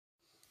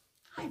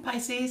Hi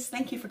Pisces,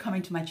 thank you for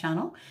coming to my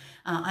channel.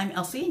 I'm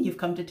Elsie and you've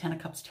come to Ten of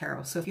Cups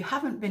Tarot. So if you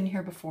haven't been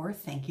here before,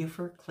 thank you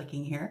for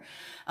clicking here.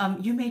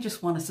 You may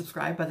just want to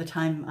subscribe by the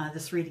time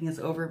this reading is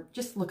over.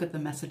 Just look at the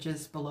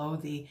messages below.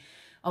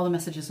 All the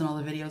messages and all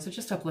the videos are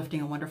just uplifting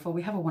and wonderful.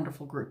 We have a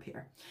wonderful group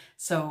here.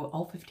 So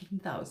all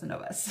 15,000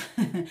 of us.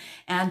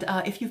 And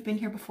if you've been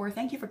here before,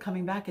 thank you for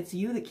coming back. It's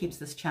you that keeps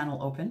this channel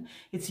open.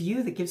 It's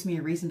you that gives me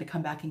a reason to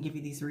come back and give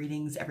you these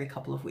readings every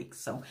couple of weeks.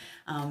 So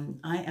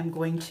I am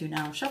going to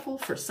now shuffle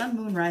for Sun,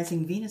 Moon,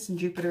 Rising, Venus, and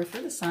Jupiter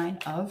for the sign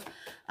of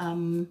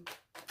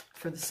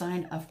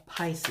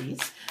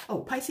Pisces. Oh,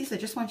 Pisces, I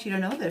just want you to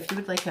know that if you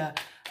would like a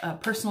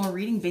personal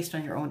reading based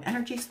on your own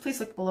energies, please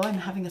look below. I'm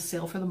having a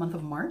sale for the month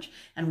of March.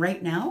 And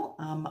right now,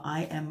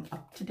 I am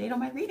up to date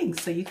on my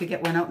readings. So you could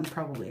get one out in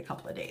probably a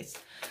couple of days.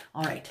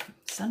 All right.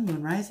 Sun,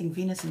 Moon, Rising,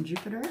 Venus, and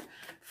Jupiter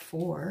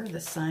for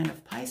the sign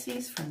of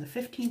Pisces from the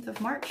 15th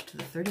of March to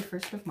the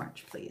 31st of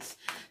March, please.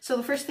 So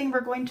the first thing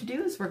we're going to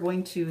do is we're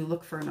going to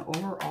look for an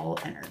overall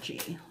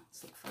energy.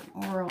 Let's look for an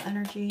overall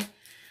energy.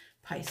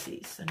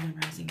 Pisces, Sun, Moon,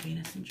 Rising,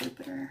 Venus, and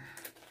Jupiter,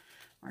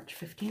 March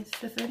 15th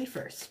to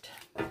 31st.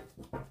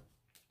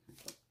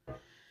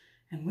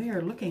 And we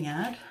are looking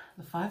at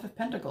the Five of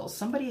Pentacles.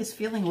 Somebody is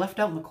feeling left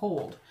out in the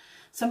cold.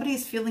 Somebody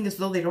is feeling as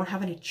though they don't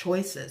have any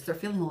choices. They're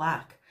feeling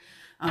lack.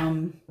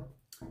 And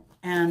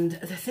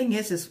the thing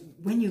is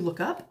when you look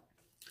up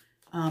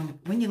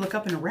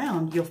and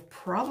around, you'll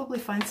probably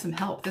find some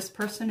help. This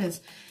person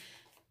is,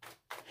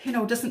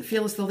 doesn't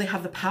feel as though they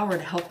have the power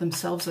to help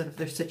themselves out of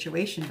their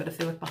situation. But if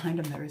they look behind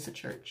them, there is a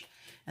church.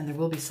 And there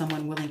will be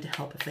someone willing to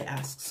help if they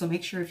ask. So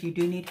make sure if you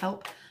do need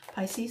help,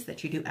 Pisces,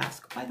 that you do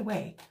ask. By the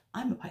way,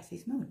 I'm a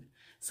Pisces moon.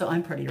 So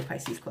I'm part of your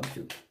Pisces club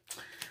too.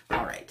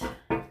 All right,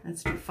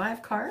 let's do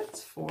 5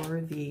 cards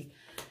for the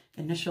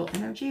initial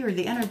energy, or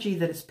the energy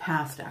that is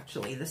past,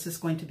 actually. This is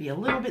going to be a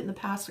little bit in the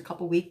past, a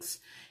couple weeks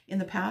in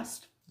the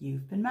past.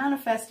 You've been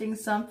manifesting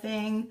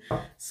something.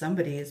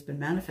 Somebody has been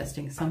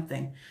manifesting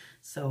something.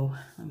 So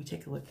let me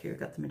take a look here.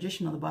 Got the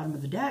Magician on the bottom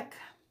of the deck.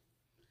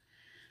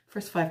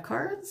 First 5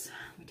 cards.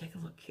 Let me take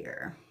a look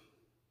here.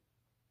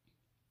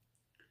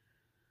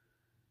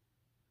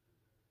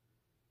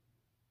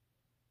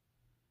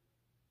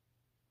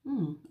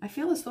 I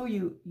feel as though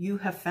you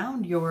have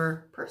found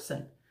your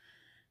person,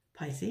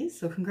 Pisces.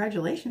 So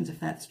congratulations if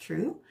that's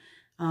true.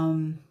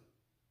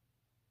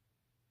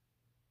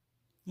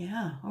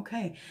 Yeah,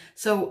 okay.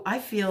 So I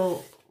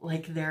feel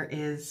like there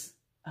is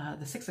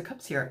the 6 of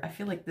Cups here. I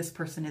feel like this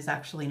person is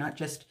actually not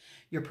just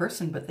your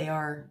person, but they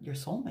are your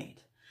soulmate.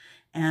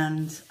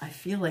 And I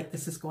feel like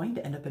this is going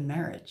to end up in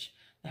marriage.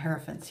 The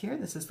Hierophants here,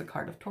 this is the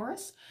card of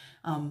Taurus.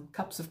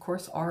 Cups, of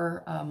course,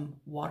 are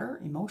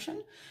water,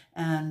 emotion.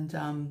 And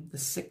the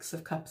 6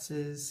 of Cups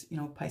is,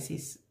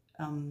 Pisces,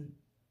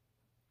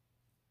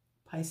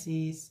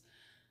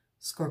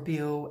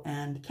 Scorpio,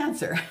 and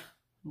Cancer.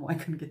 Oh, I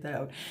couldn't get that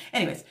out.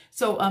 Anyways,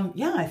 so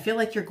yeah, I feel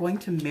like you're going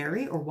to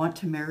marry or want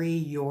to marry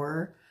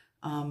your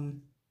soulmate.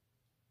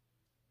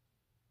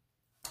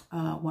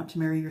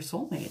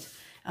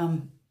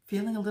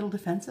 Feeling a little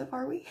defensive,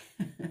 are we?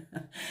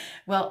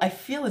 Well, I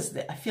feel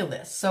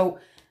this. So,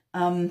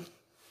 let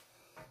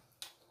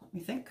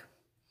me think.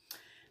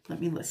 Let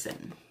me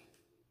listen.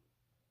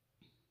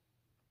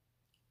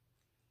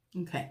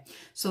 Okay.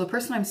 So the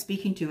person I'm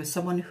speaking to is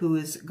someone who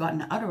has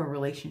gotten out of a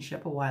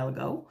relationship a while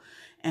ago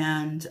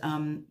and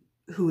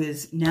who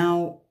is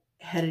now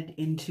headed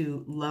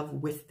into love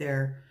with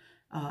their,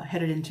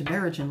 headed into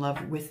marriage and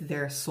love with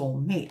their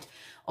soulmate.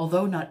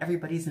 Although not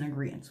everybody's in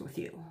agreement with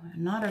you.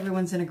 Not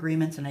everyone's in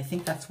agreement, and I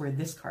think that's where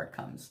this card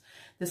comes.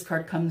 This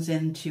card comes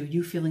into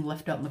you feeling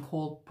left out in the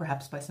cold,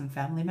 perhaps by some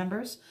family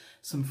members,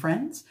 some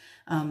friends.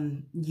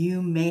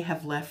 You may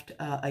have left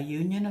a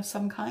union of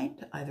some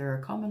kind, either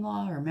a common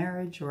law or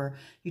marriage, or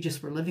you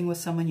just were living with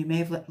someone. You may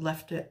have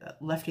left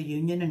a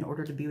union in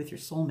order to be with your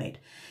soulmate.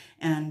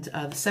 And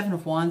the 7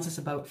 of Wands is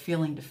about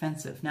feeling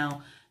defensive.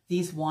 Now,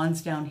 these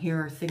wands down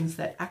here are things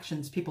that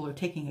actions people are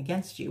taking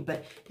against you,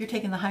 but you're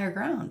taking the higher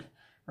ground.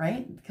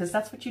 Right? Because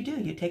that's what you do.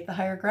 You take the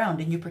higher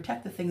ground and you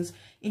protect the things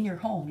in your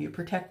home. You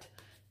protect,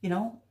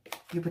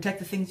 you protect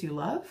the things you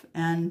love,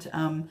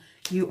 and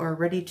you are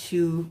ready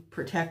to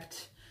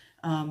protect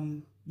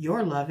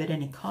your love at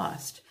any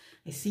cost.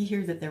 I see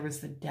here that there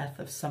was the death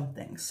of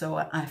something. So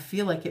I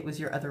feel like it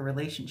was your other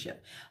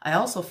relationship. I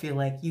also feel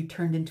like you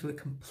turned into a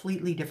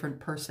completely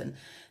different person.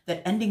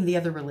 That ending the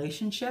other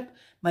relationship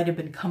might have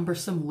been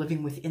cumbersome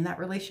living within that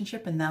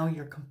relationship, and now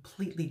you're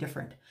completely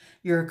different.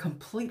 You're a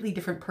completely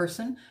different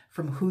person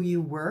from who you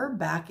were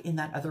back in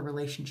that other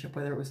relationship,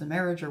 whether it was a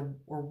marriage or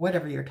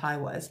whatever your tie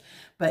was.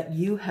 But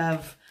you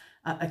have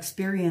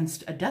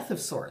experienced a death of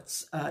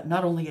sorts,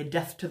 not only a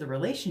death to the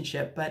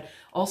relationship, but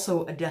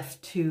also a death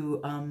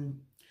to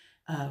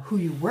who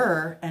you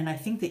were. And I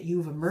think that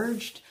you've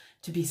emerged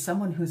to be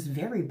someone who's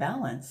very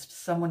balanced,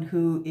 someone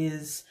who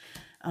is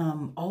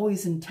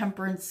always in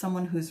temperance,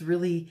 someone who's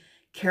really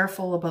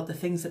careful about the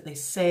things that they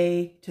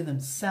say to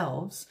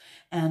themselves.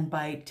 And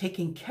by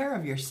taking care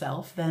of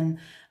yourself, then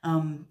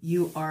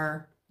you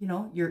are,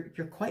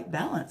 you're quite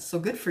balanced. So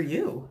good for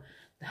you.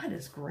 That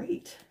is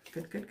great.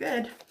 Good, good,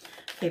 good.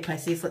 Okay,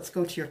 Pisces, let's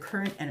go to your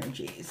current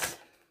energies.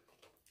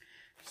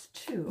 There's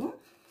 2.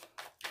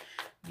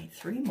 Need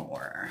 3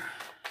 more.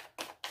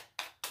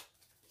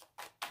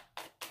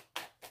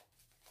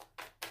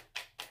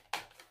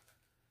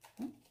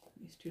 Oh,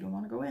 these 2 don't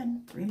want to go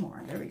in. 3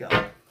 more. There we go.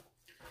 All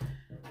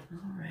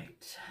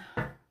right.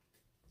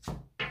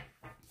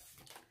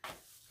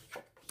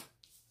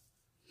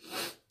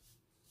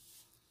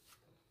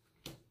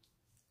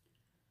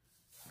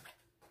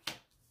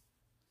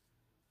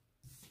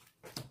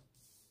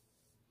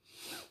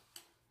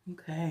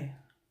 Okay.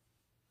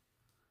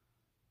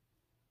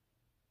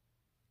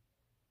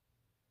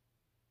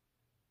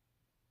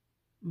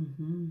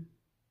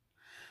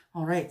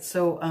 All right.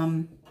 So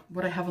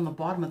what I have on the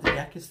bottom of the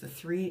deck is the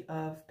 3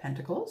 of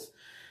Pentacles,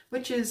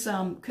 which is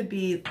could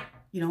be,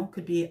 you know,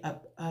 could be a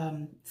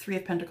 3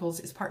 of Pentacles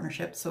is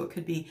partnership. So it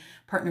could be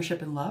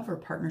partnership in love or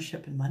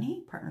partnership in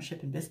money,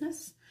 partnership in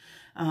business.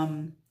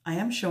 I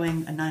am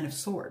showing a 9 of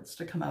Swords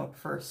to come out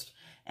first.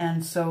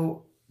 And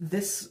so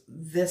this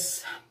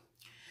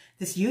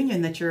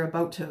union that you're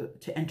about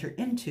to enter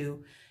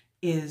into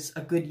is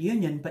a good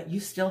union, but you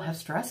still have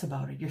stress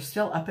about it. You're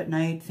still up at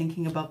night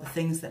thinking about the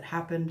things that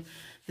happened,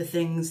 the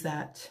things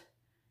that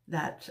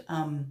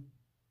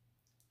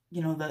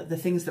you know, the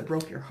things that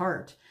broke your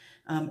heart.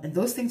 And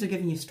those things are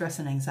giving you stress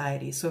and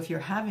anxiety. So if you're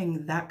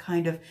having that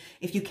kind of,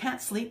 if you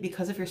can't sleep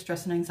because of your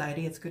stress and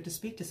anxiety, it's good to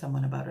speak to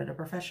someone about it, a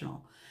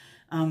professional.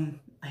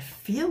 I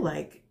feel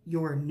like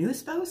your new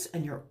spouse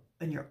and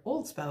your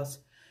old spouse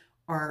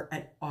are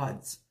at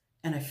odds.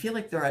 And I feel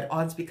like they're at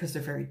odds because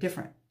they're very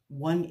different.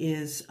 One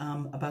is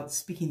about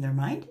speaking their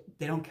mind.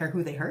 They don't care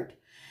who they hurt.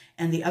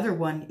 And the other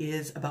one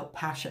is about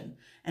passion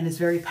and is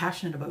very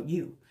passionate about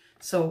you.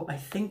 So I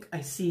think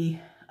I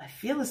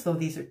feel as though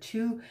these are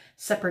 2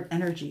 separate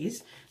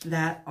energies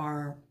that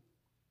are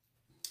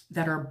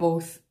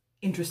both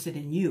interested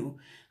in you.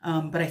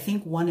 But I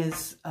think one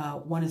is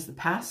the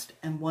past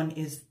and one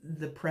is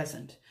the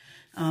present.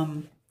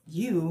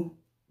 You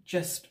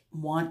just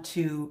want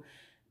to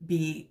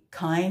be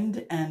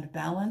kind and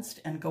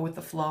balanced and go with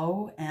the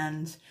flow,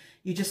 and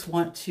you just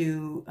want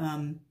to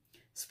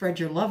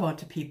spread your love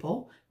onto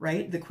people,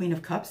 right? The Queen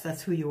of Cups,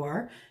 that's who you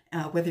are,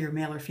 whether you're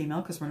male or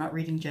female, because we're not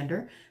reading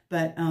gender.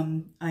 But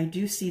I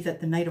do see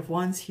that the Knight of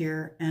Wands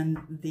here and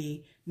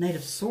the Knight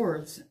of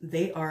Swords,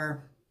 they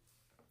are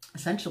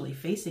essentially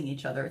facing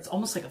each other. It's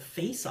almost like a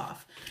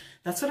face-off.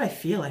 That's what I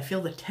feel. I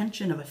feel the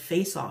tension of a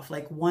face-off,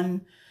 like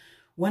one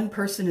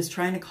person is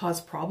trying to cause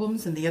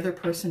problems and the other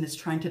person is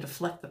trying to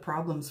deflect the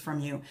problems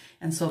from you.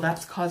 And so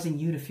that's causing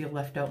you to feel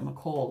left out in the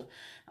cold.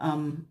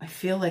 I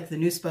feel like the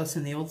new spouse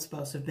and the old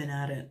spouse have been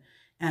at it.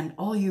 And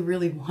all you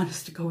really want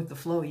is to go with the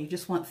flow. You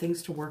just want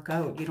things to work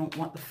out. You don't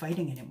want the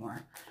fighting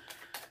anymore.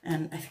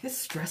 And I think it's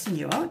stressing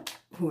you out,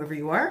 whoever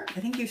you are. I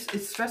think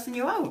it's stressing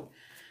you out.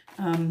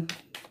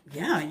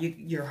 Yeah,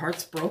 your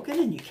heart's broken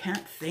and you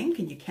can't think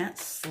and you can't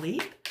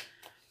sleep.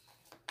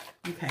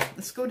 Okay,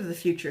 let's go to the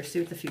future, see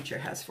what the future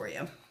has for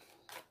you.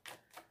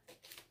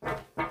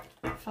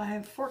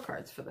 4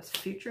 cards for the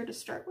future to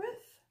start with.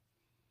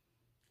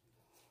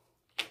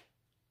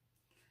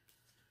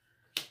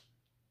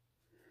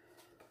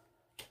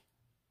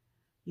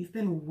 You've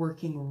been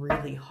working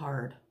really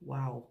hard.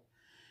 Wow.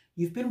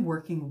 You've been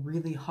working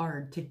really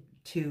hard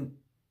to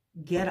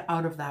get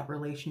out of that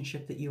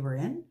relationship that you were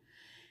in.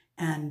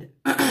 And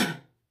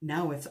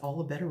now it's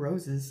all a bed of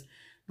roses.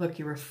 Look,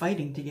 you were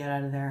fighting to get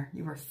out of there.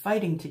 You were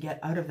fighting to get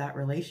out of that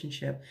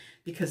relationship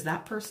because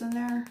that person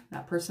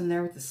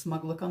there with the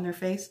smug look on their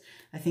face,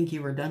 I think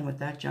you were done with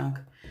that junk.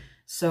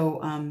 So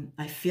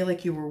I feel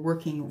like you were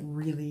working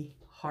really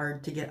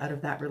hard to get out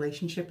of that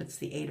relationship. It's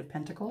the 8 of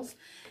Pentacles,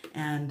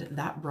 and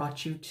that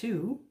brought you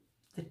to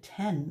the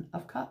 10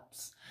 of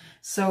Cups.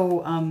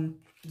 So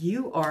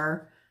you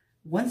are,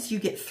 once you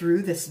get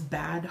through this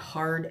bad,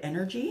 hard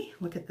energy,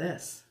 look at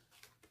this.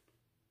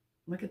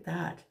 Look at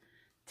that.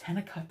 10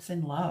 of Cups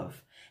in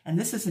love. And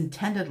this is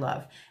intended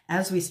love.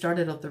 As we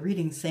started out the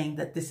reading saying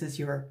that this is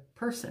your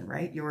person,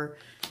 right? Your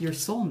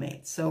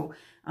soulmate. So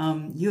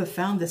you have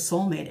found this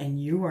soulmate and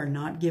you are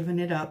not giving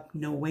it up.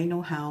 No way,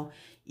 no how.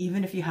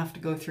 Even if you have to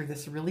go through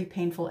this really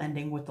painful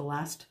ending with the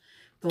last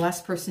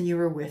person you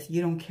were with,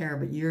 you don't care,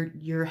 but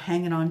you're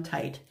hanging on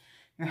tight.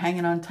 You're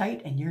hanging on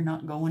tight and you're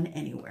not going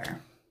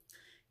anywhere.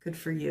 Good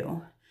for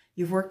you.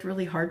 You've worked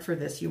really hard for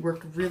this. You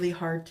worked really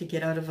hard to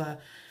get out of a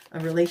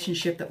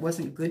relationship that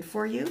wasn't good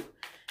for you.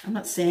 I'm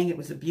not saying it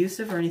was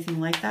abusive or anything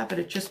like that, but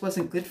it just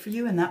wasn't good for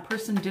you, and that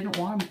person didn't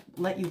want to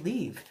let you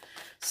leave.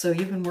 So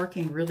you've been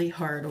working really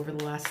hard over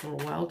the last little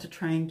while to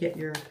try and get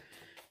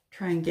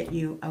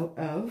you out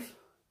of,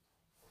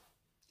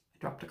 I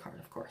dropped a card,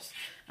 of course,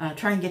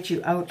 try and get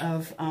you out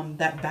of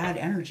that bad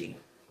energy.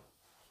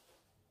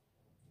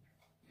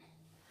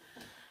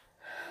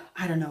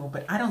 I don't know,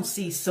 but I don't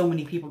see so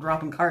many people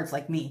dropping cards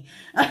like me.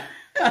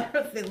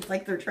 It's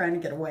like they're trying to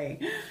get away.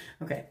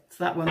 Okay,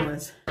 so that one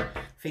was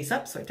face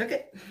up, so I took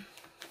it.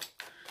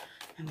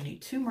 And we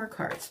need 2 more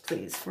cards,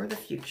 please, for the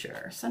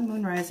future. Sun,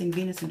 Moon, Rising,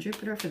 Venus, and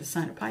Jupiter for the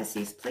sign of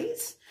Pisces,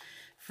 please,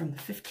 from the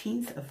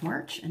 15th of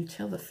March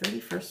until the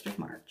 31st of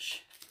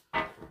March.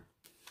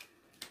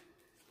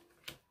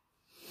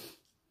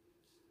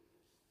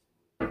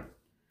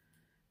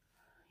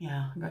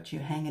 Yeah, I got you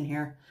hanging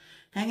here.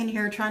 Hanging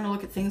here, trying to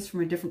look at things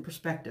from a different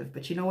perspective.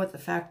 But you know what the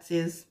fact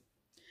is?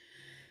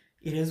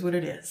 It is what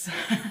it is.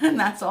 And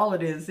that's all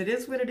it is. It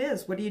is what it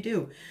is. What do you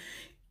do?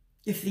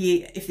 If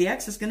the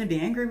ex is going to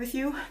be angry with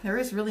you, there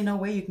is really no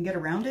way you can get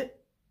around it.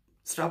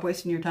 Stop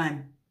wasting your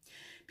time.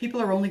 People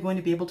are only going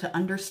to be able to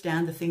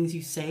understand the things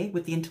you say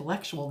with the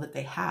intellectual that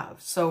they have.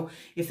 So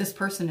if this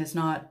person is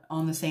not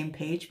on the same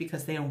page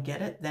because they don't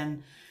get it,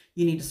 then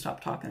you need to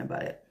stop talking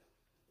about it.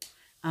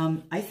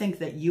 I think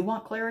that you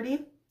want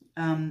clarity,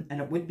 and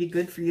it would be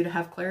good for you to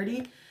have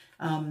clarity.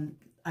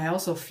 I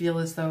also feel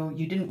as though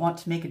you didn't want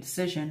to make a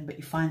decision, but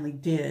you finally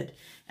did.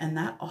 And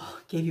that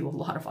gave you a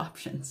lot of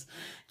options.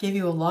 Gave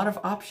you a lot of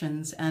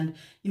options. And,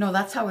 you know,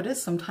 that's how it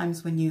is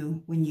sometimes when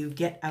you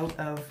get out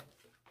of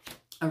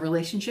a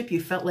relationship.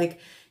 You felt like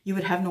you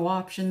would have no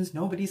options.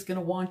 Nobody's going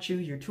to want you.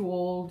 You're too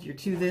old. You're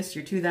too this.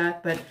 You're too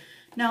that. But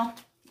no,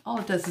 all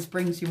it does is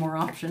brings you more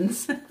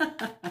options.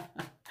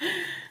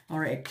 All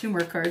right, 2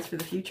 more cards for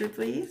the future,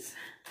 please.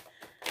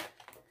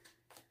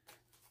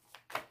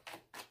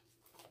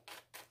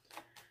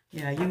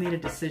 Yeah, you made a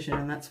decision,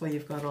 and that's why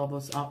you've got all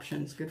those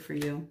options. Good for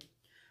you.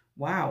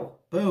 Wow.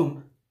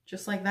 Boom.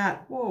 Just like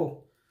that.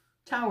 Whoa.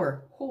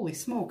 Tower. Holy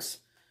smokes.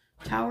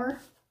 Tower.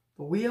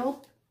 The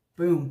wheel.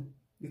 Boom.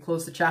 You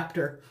close the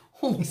chapter.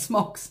 Holy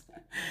smokes.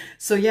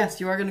 So yes,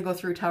 you are going to go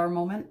through a tower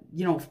moment.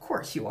 You know, of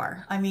course you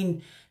are. I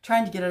mean,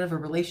 trying to get out of a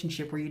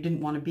relationship where you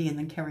didn't want to be and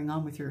then carrying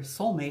on with your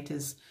soulmate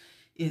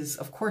is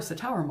of course a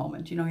tower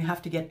moment. You know, you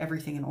have to get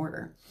everything in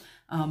order.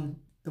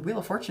 The Wheel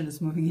of Fortune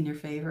is moving in your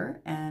favor,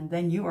 and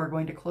then you are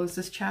going to close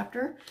this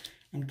chapter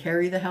and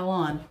carry the hell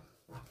on.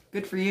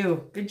 Good for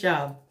you. Good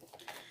job.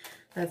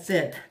 That's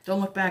it. Don't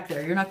look back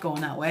there. You're not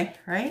going that way,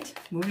 right?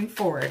 Moving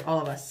forward,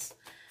 all of us.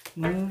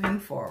 Moving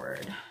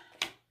forward.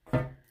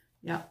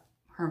 Yeah,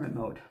 hermit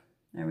mode.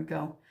 There we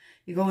go.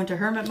 You go into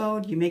hermit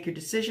mode, you make your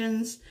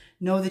decisions,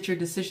 know that your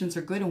decisions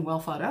are good and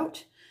well thought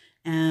out.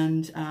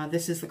 And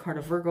this is the card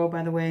of Virgo,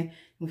 by the way.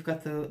 We've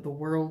got the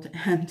World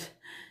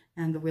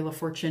and the Wheel of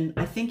Fortune.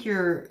 I think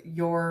your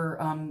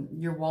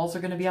walls are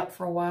going to be up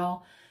for a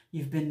while.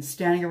 You've been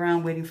standing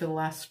around waiting for the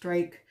last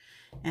strike.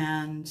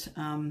 And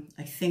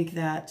I think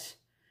that,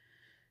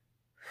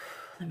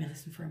 let me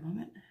listen for a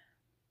moment.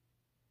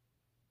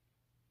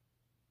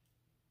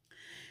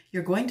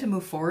 You're going to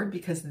move forward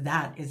because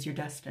that is your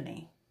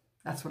destiny.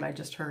 That's what I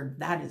just heard.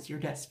 That is your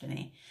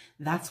destiny.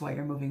 That's why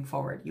you're moving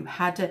forward. You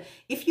had to,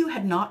 if you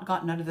had not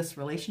gotten out of this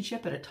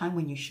relationship at a time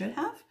when you should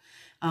have,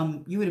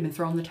 you would have been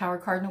thrown the Tower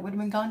card and it would have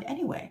been gone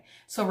anyway.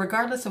 So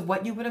regardless of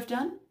what you would have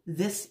done,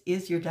 this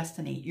is your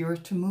destiny. You're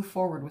to move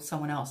forward with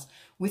someone else,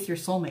 with your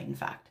soulmate, in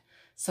fact.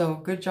 So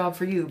good job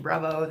for you.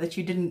 Bravo that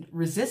you didn't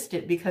resist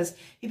it, because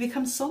it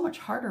becomes so much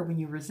harder when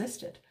you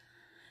resist it.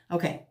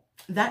 Okay.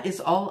 That is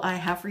all I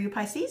have for you,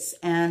 Pisces,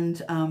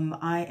 and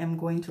I am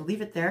going to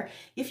leave it there.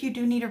 If you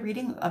do need a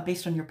reading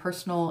based on your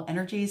personal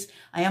energies,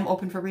 I am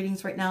open for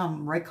readings right now.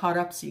 I'm right caught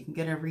up, so you can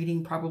get a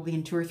reading probably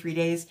in 2 or 3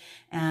 days.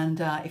 And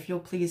if you'll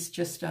please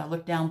just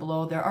look down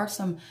below, there are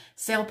some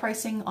sale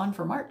pricing on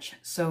for March.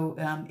 So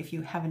if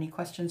you have any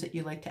questions that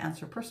you'd like to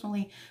answer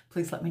personally,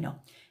 please let me know.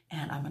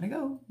 And I'm going to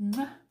go.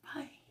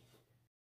 Bye.